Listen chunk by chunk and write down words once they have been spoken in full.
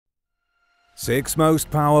6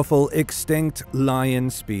 most powerful extinct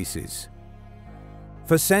lion species.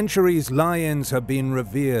 For centuries, lions have been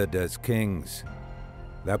revered as kings.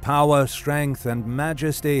 Their power, strength, and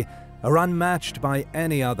majesty are unmatched by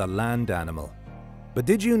any other land animal. But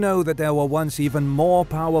did you know that there were once even more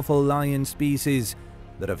powerful lion species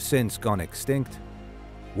that have since gone extinct?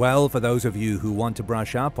 Well, for those of you who want to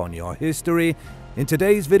brush up on your history, in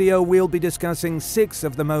today's video we'll be discussing 6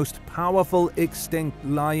 of the most powerful extinct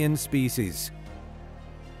lion species.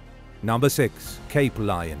 Number 6. Cape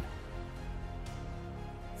lion.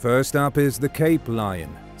 First up is the Cape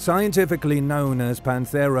lion, scientifically known as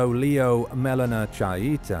Panthera leo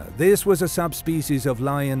melanochaeta. This was a subspecies of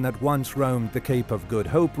lion that once roamed the Cape of Good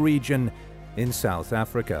Hope region in South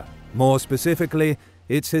Africa. More specifically,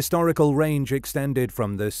 its historical range extended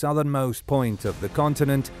from the southernmost point of the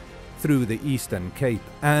continent through the Eastern Cape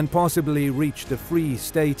and possibly reached the Free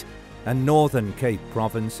State and Northern Cape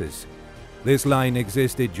provinces. This line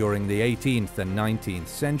existed during the 18th and 19th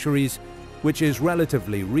centuries, which is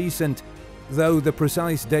relatively recent, though the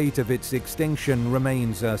precise date of its extinction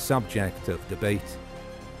remains a subject of debate.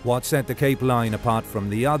 What set the Cape lion apart from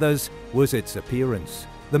the others was its appearance.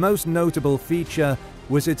 The most notable feature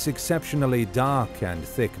was its exceptionally dark and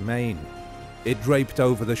thick mane. It draped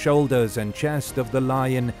over the shoulders and chest of the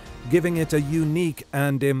lion, giving it a unique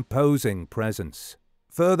and imposing presence.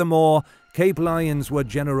 Furthermore, Cape lions were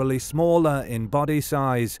generally smaller in body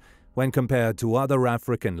size when compared to other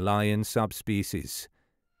African lion subspecies.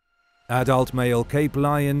 Adult male Cape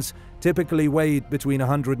lions typically weighed between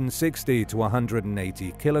 160 to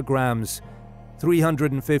 180 kilograms,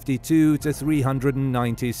 352 to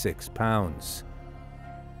 396 pounds.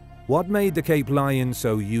 What made the Cape lion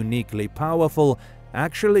so uniquely powerful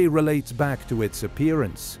actually relates back to its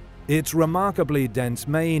appearance. Its remarkably dense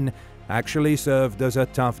mane actually served as a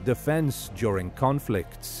tough defense during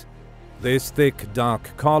conflicts. This thick,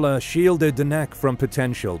 dark collar shielded the neck from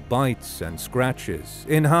potential bites and scratches,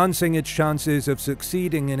 enhancing its chances of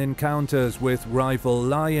succeeding in encounters with rival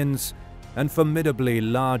lions and formidably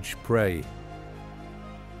large prey.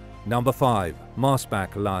 Number 5.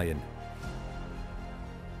 Mossback lion.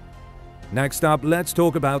 Next up, let's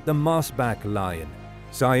talk about the mossback lion.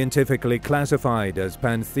 Scientifically classified as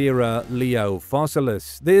Panthera leo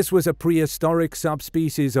fossilis, this was a prehistoric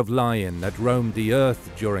subspecies of lion that roamed the Earth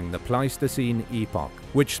during the Pleistocene epoch,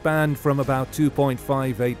 which spanned from about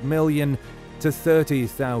 2.58 million to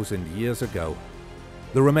 30,000 years ago.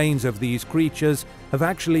 The remains of these creatures have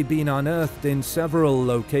actually been unearthed in several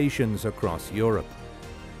locations across Europe.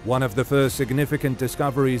 One of the first significant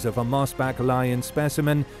discoveries of a mossback lion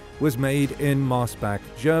specimen was made in Mossbach,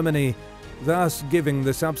 Germany, thus giving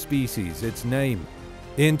the subspecies its name.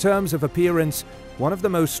 In terms of appearance, one of the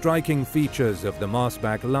most striking features of the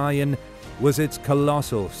mossback lion was its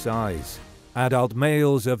colossal size. Adult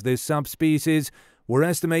males of this subspecies were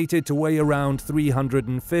estimated to weigh around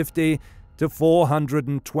 350 to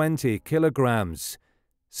 420 kilograms,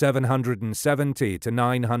 770 to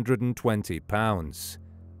 920 pounds.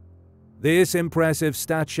 This impressive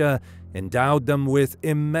stature endowed them with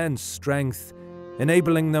immense strength,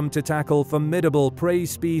 enabling them to tackle formidable prey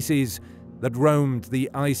species that roamed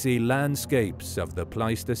the icy landscapes of the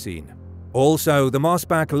Pleistocene. Also, the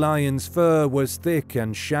mossback lion's fur was thick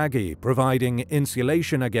and shaggy, providing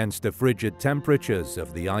insulation against the frigid temperatures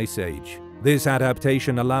of the Ice Age. This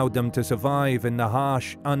adaptation allowed them to survive in the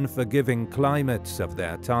harsh, unforgiving climates of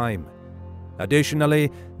their time.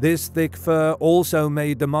 Additionally, this thick fur also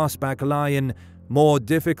made the mossback lion more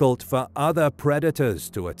difficult for other predators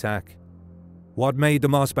to attack. What made the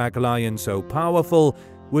mossback lion so powerful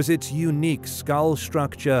was its unique skull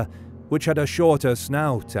structure, which had a shorter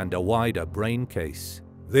snout and a wider brain case.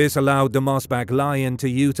 This allowed the mossback lion to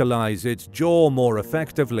utilize its jaw more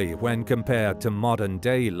effectively when compared to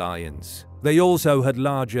modern-day lions. They also had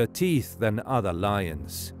larger teeth than other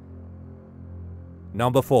lions.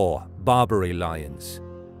 Number 4. Barbary lions.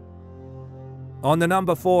 On the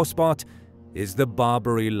number 4 spot is the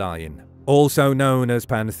Barbary lion. Also known as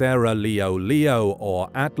Panthera leo or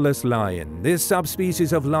Atlas lion, this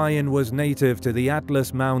subspecies of lion was native to the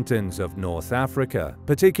Atlas Mountains of North Africa,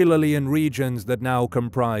 particularly in regions that now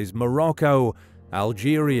comprise Morocco,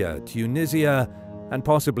 Algeria, Tunisia, and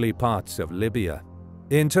possibly parts of Libya.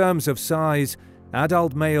 In terms of size,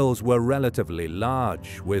 adult males were relatively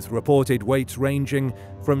large, with reported weights ranging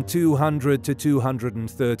from 200 to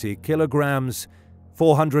 230 kilograms,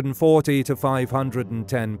 440 to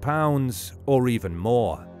 510 pounds, or even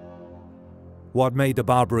more. What made the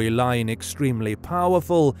Barbary lion extremely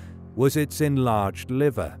powerful was its enlarged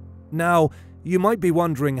liver. Now, you might be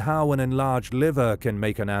wondering how an enlarged liver can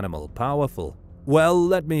make an animal powerful. Well,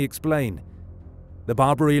 let me explain. The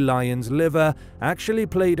Barbary lion's liver actually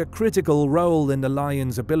played a critical role in the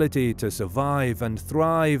lion's ability to survive and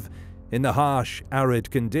thrive in the harsh,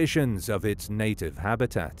 arid conditions of its native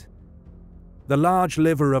habitat. The large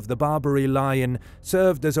liver of the Barbary lion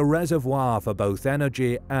served as a reservoir for both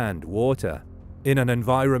energy and water. In an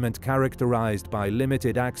environment characterized by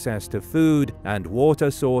limited access to food and water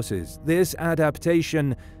sources, this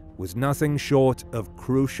adaptation was nothing short of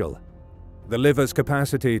crucial. The liver's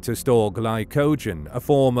capacity to store glycogen, a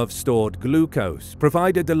form of stored glucose,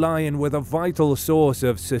 provided the lion with a vital source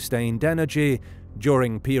of sustained energy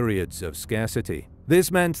during periods of scarcity.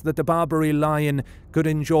 This meant that the Barbary lion could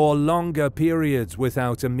endure longer periods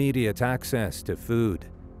without immediate access to food.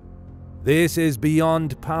 This is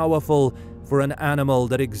beyond powerful for an animal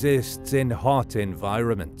that exists in hot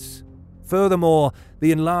environments. Furthermore,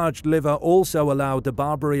 the enlarged liver also allowed the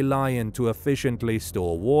Barbary lion to efficiently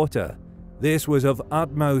store water. This was of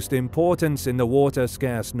utmost importance in the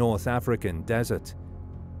water-scarce North African desert.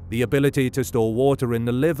 The ability to store water in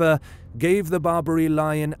the liver gave the Barbary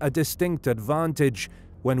lion a distinct advantage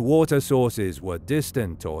when water sources were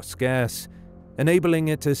distant or scarce, enabling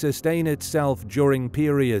it to sustain itself during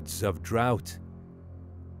periods of drought.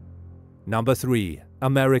 Number 3.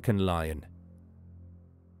 American lion.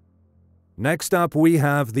 Next up we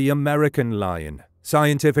have the American lion.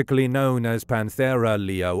 Scientifically known as Panthera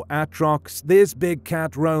leo atrox, this big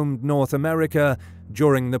cat roamed North America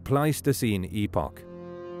during the Pleistocene epoch.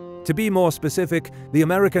 To be more specific, the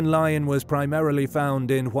American lion was primarily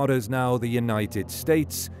found in what is now the United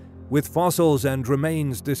States, with fossils and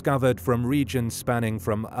remains discovered from regions spanning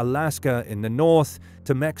from Alaska in the north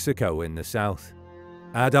to Mexico in the south.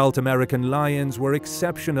 Adult American lions were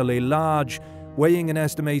exceptionally large, weighing an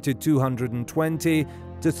estimated 220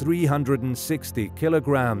 to 360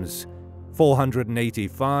 kilograms,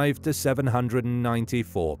 485 to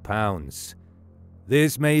 794 pounds.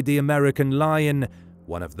 This made the American lion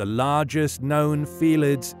one of the largest known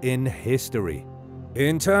felids in history.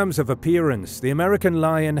 In terms of appearance, the American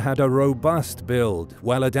lion had a robust build,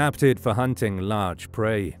 well adapted for hunting large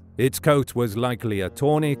prey. Its coat was likely a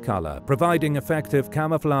tawny color, providing effective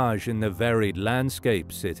camouflage in the varied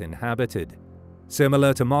landscapes it inhabited.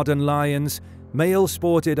 Similar to modern lions, males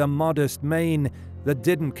sported a modest mane that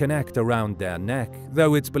didn't connect around their neck,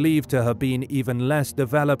 though it's believed to have been even less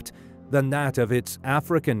developed than that of its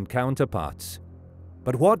African counterparts.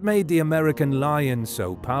 But what made the American lion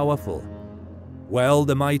so powerful? Well,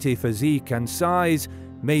 the mighty physique and size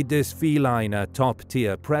made this feline a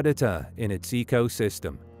top-tier predator in its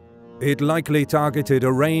ecosystem. It likely targeted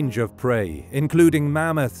a range of prey, including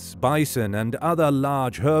mammoths, bison, and other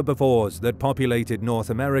large herbivores that populated North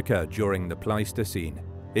America during the Pleistocene.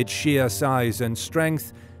 Its sheer size and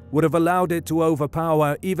strength would have allowed it to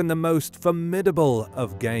overpower even the most formidable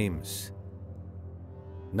of games.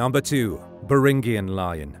 Number 2. Beringian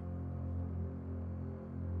lion.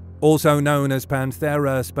 Also known as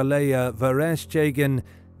Panthera spelaea vereshchagan,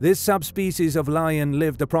 this subspecies of lion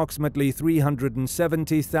lived approximately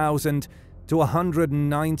 370,000 to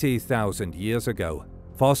 190,000 years ago.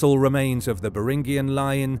 Fossil remains of the Beringian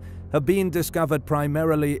lion have been discovered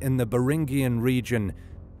primarily in the Beringian region.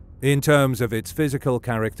 In terms of its physical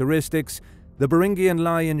characteristics, the Beringian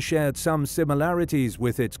lion shared some similarities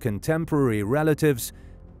with its contemporary relatives,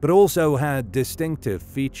 but also had distinctive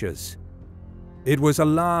features. It was a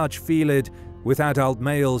large felid, with adult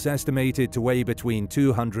males estimated to weigh between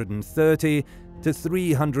 230 to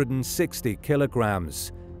 360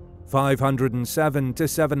 kilograms, 507 to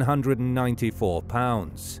 794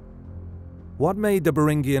 pounds. What made the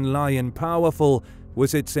Beringian lion powerful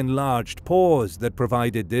was its enlarged paws that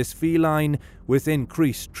provided this feline with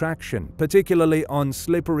increased traction, particularly on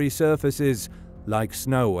slippery surfaces like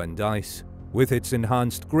snow and ice. With its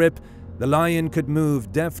enhanced grip, the lion could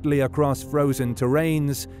move deftly across frozen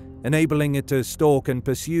terrains, enabling it to stalk and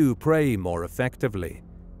pursue prey more effectively.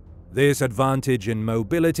 This advantage in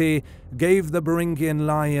mobility gave the Beringian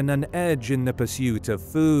lion an edge in the pursuit of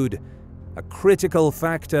food, a critical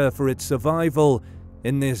factor for its survival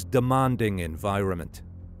in this demanding environment.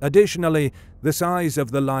 Additionally, the size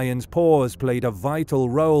of the lion's paws played a vital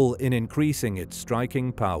role in increasing its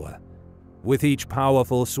striking power. With each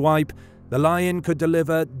powerful swipe, the lion could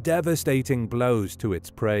deliver devastating blows to its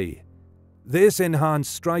prey. This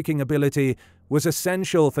enhanced striking ability was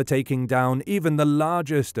essential for taking down even the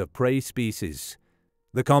largest of prey species.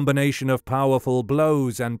 The combination of powerful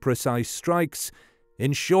blows and precise strikes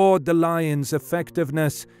ensured the lion's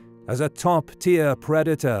effectiveness as a top-tier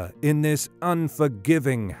predator in this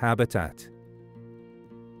unforgiving habitat.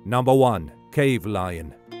 Number 1. Cave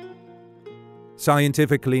lion.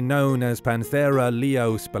 Scientifically known as Panthera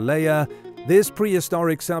leo spelaea, This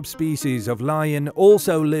prehistoric subspecies of lion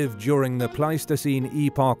also lived during the Pleistocene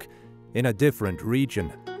epoch in a different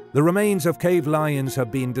region. The remains of cave lions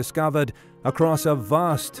have been discovered across a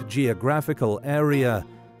vast geographical area,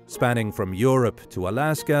 spanning from Europe to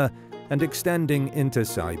Alaska and extending into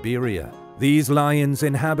Siberia. These lions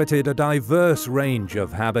inhabited a diverse range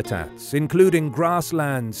of habitats, including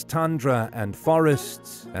grasslands, tundra, and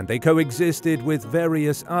forests, and they coexisted with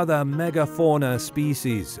various other megafauna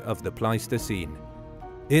species of the Pleistocene.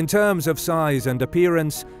 In terms of size and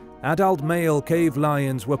appearance, adult male cave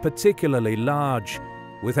lions were particularly large,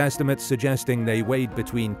 with estimates suggesting they weighed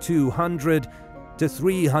between 200 to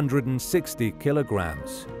 360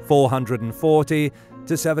 kilograms, 440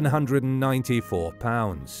 to 794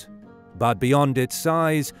 pounds. But beyond its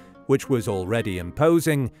size, which was already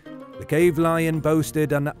imposing, the cave lion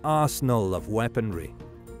boasted an arsenal of weaponry.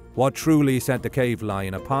 What truly set the cave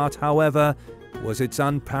lion apart, however, was its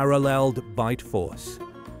unparalleled bite force.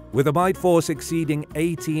 With a bite force exceeding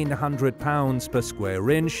 1,800 pounds per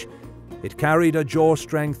square inch, it carried a jaw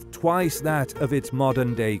strength twice that of its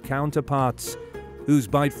modern-day counterparts, whose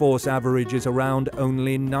bite force averages around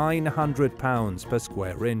only 900 pounds per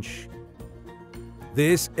square inch.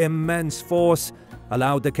 This immense force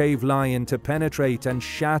allowed the cave lion to penetrate and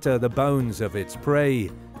shatter the bones of its prey,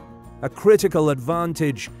 a critical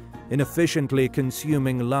advantage in efficiently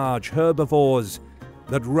consuming large herbivores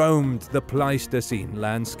that roamed the Pleistocene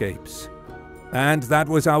landscapes. And that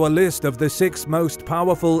was our list of the 6 most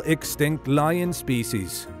powerful extinct lion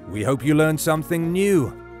species. We hope you learned something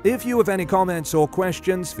new. If you have any comments or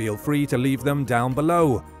questions, feel free to leave them down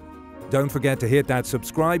below. Don't forget to hit that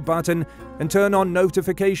subscribe button and turn on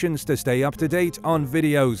notifications to stay up to date on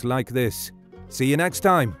videos like this. See you next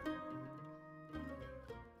time.